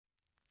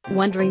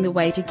Wondering the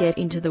way to get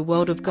into the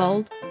world of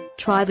gold?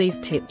 Try these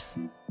tips.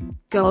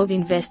 Gold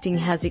investing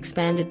has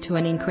expanded to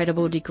an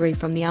incredible degree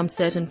from the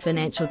uncertain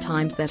financial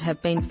times that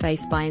have been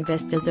faced by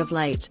investors of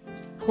late.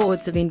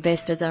 Hordes of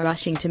investors are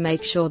rushing to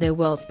make sure their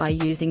wealth by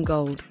using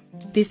gold.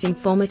 This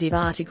informative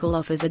article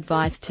offers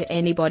advice to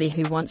anybody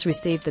who wants to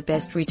receive the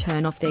best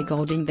return of their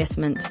gold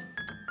investment.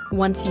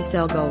 Once you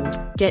sell gold,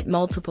 get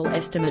multiple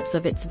estimates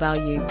of its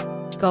value.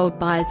 Gold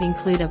buyers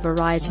include a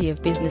variety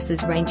of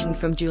businesses ranging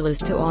from jewelers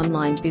to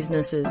online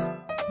businesses.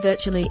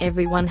 Virtually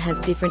everyone has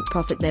different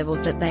profit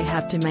levels that they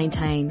have to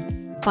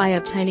maintain. By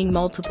obtaining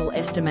multiple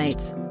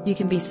estimates, you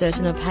can be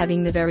certain of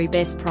having the very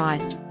best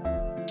price.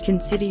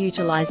 Consider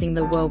utilizing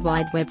the World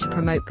Wide Web to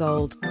promote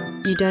gold.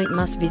 You don't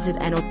must visit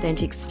an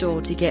authentic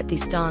store to get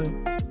this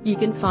done. You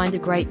can find a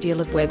great deal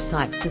of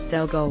websites to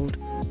sell gold.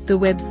 The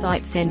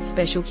website sends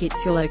special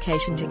kits your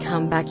location to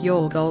come back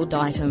your gold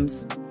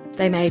items.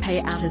 They may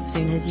pay out as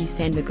soon as you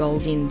send the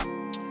gold in.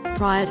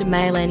 Prior to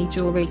mail any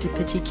jewelry to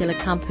particular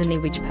company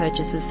which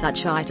purchases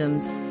such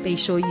items, be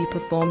sure you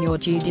perform your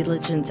due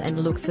diligence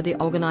and look for the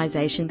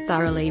organization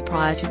thoroughly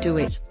prior to do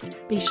it.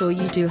 Be sure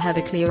you do have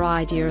a clear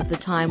idea of the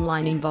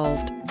timeline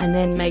involved, and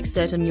then make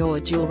certain your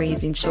jewelry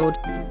is insured.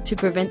 To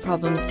prevent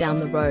problems down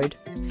the road,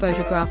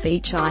 photograph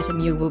each item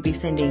you will be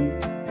sending.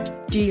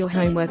 Do your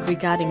homework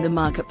regarding the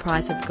market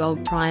price of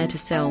gold prior to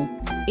sell.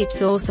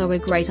 It's also a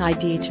great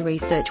idea to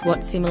research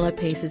what similar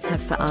pieces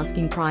have for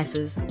asking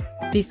prices.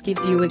 This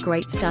gives you a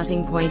great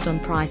starting point on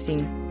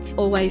pricing.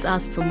 Always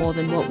ask for more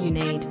than what you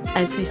need,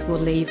 as this will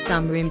leave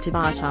some room to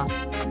barter.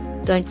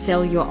 Don't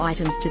sell your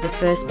items to the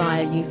first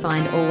buyer you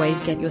find.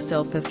 Always get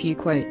yourself a few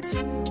quotes.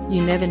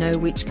 You never know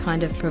which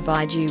kind of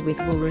provider you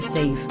will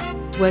receive.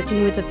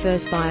 Working with the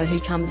first buyer who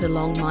comes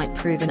along might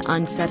prove an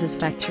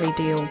unsatisfactory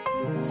deal.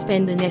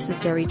 Spend the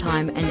necessary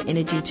time and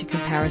energy to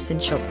comparison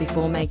shop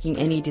before making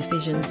any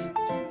decisions.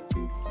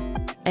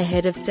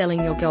 Ahead of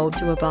selling your gold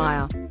to a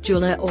buyer,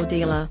 jeweler or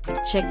dealer,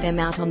 check them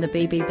out on the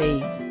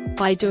BBB.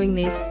 By doing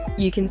this,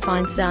 you can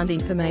find sound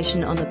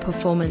information on the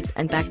performance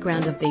and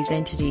background of these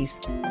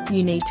entities.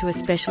 You need to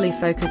especially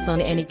focus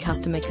on any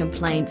customer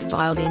complaints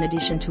filed in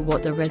addition to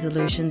what the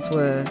resolutions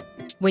were.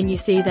 When you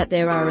see that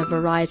there are a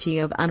variety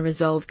of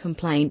unresolved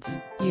complaints,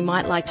 you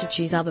might like to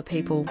choose other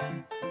people.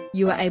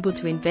 You are able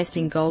to invest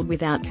in gold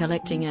without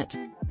collecting it.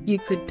 You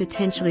could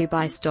potentially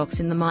buy stocks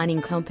in the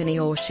mining company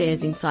or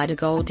shares inside a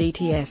gold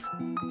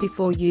ETF.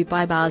 Before you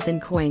buy bars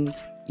and coins,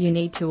 you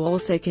need to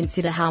also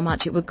consider how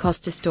much it would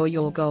cost to store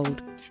your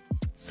gold.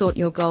 Sort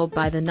your gold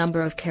by the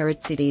number of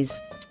carats it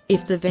is.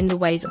 If the vendor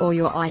weighs all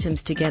your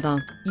items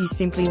together, you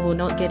simply will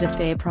not get a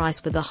fair price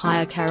for the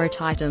higher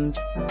carat items.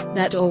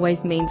 That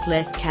always means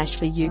less cash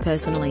for you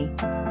personally.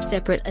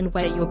 Separate and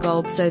weigh your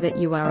gold so that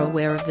you are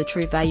aware of the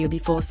true value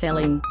before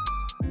selling.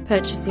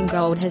 Purchasing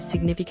gold has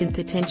significant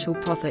potential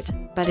profit,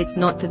 but it's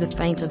not for the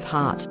faint of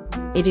heart.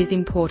 It is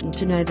important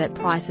to know that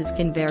prices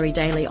can vary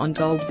daily on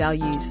gold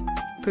values.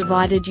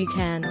 Provided you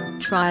can,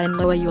 try and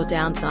lower your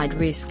downside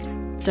risk.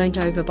 Don't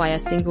overbuy a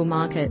single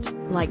market,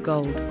 like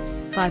gold.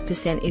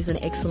 5% is an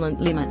excellent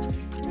limit.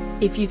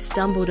 If you've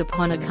stumbled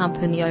upon a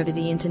company over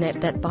the internet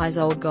that buys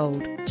old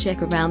gold,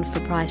 check around for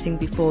pricing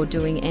before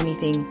doing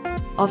anything.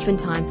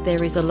 Oftentimes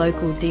there is a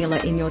local dealer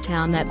in your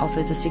town that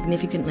offers a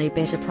significantly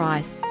better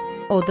price.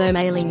 Although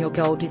mailing your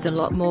gold is a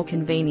lot more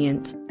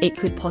convenient, it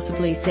could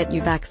possibly set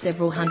you back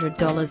several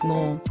 $100s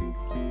more.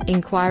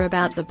 Inquire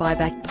about the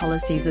buyback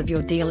policies of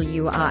your dealer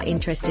you are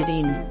interested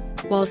in.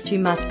 Whilst you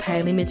must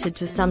pay limited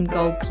to some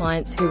gold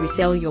clients who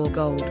resell your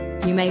gold,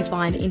 you may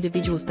find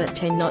individuals that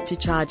tend not to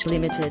charge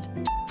limited.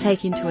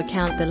 Take into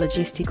account the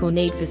logistical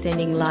need for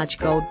sending large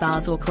gold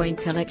bars or coin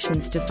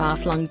collections to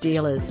far-flung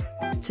dealers.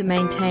 To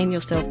maintain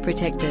yourself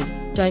protected,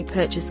 don't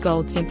purchase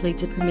gold simply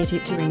to permit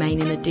it to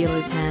remain in the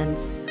dealer's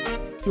hands.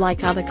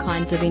 Like other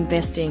kinds of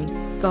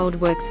investing,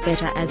 gold works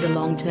better as a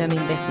long-term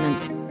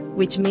investment,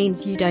 which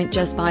means you don't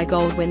just buy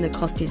gold when the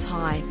cost is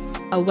high.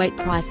 Await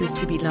prices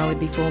to be lowered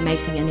before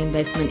making an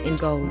investment in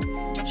gold.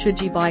 Should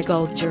you buy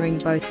gold during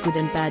both good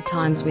and bad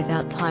times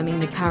without timing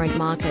the current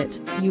market,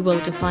 you will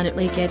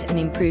definitely get an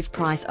improved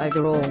price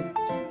overall.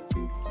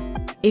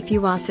 If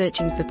you are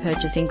searching for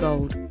purchasing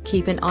gold,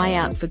 keep an eye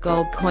out for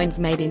gold coins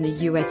made in the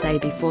USA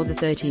before the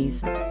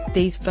 30s.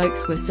 These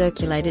folks were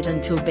circulated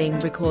until being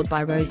recalled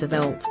by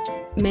Roosevelt.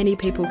 Many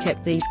people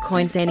kept these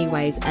coins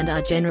anyways and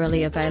are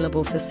generally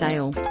available for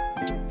sale.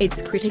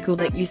 It's critical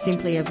that you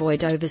simply avoid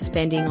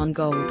overspending on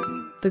gold.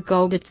 The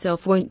gold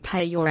itself won't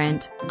pay your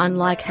rent,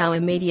 unlike how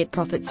immediate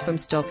profits from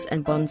stocks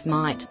and bonds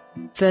might.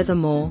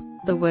 Furthermore,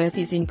 the worth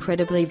is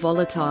incredibly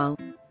volatile.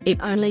 It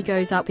only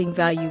goes up in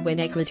value when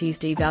equities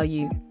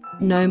devalue.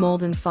 No more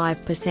than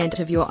 5%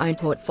 of your own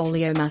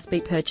portfolio must be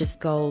purchased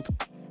gold.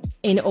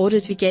 In order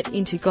to get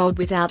into gold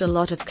without a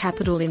lot of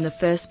capital in the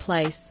first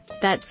place,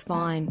 that's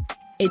fine.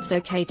 It's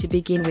okay to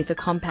begin with a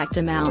compact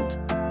amount.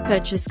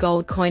 Purchase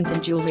gold coins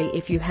and jewelry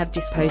if you have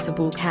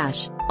disposable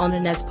cash, on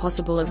an as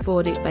possible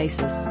afford it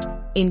basis.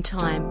 In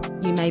time,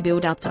 you may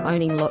build up to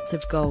owning lots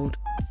of gold.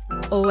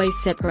 Always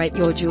separate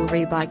your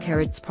jewelry by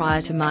carats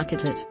prior to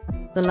market it.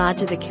 The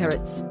larger the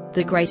carats,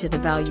 the greater the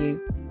value.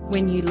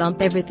 When you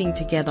lump everything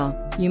together,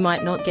 you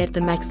might not get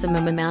the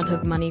maximum amount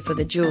of money for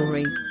the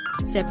jewelry.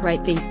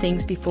 Separate these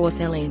things before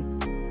selling.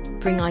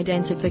 Bring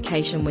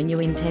identification when you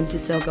intend to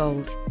sell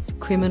gold.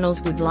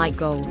 Criminals would like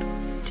gold.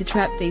 To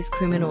trap these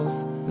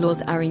criminals,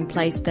 laws are in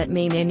place that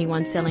mean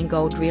anyone selling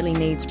gold really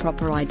needs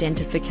proper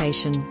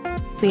identification.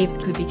 Thieves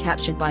could be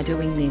captured by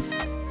doing this.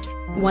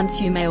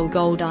 Once you mail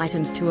gold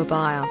items to a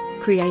buyer,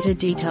 create a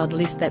detailed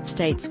list that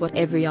states what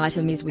every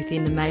item is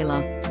within the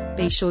mailer.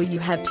 Be sure you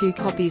have 2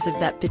 copies of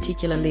that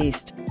particular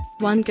list.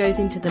 One goes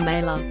into the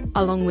mailer,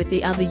 along with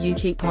the other you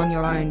keep on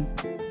your own.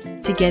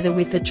 Together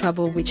with the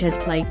trouble which has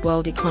plagued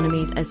world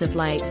economies as of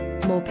late,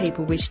 more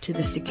people wish to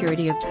the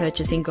security of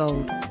purchasing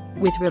gold.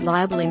 With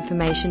reliable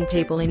information,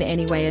 people in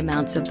any way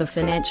amounts of the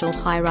financial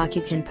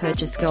hierarchy can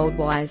purchase gold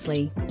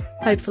wisely.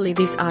 Hopefully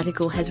this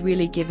article has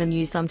really given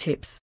you some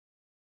tips.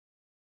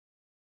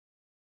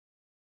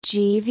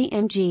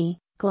 GVMG,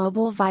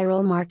 Global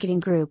Viral Marketing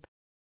Group.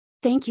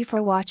 Thank you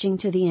for watching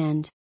to the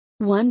end.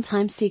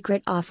 One-time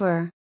secret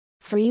offer.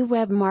 Free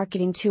web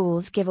marketing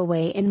tools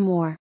giveaway and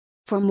more.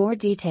 For more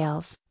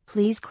details,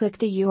 please click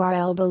the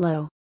URL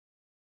below.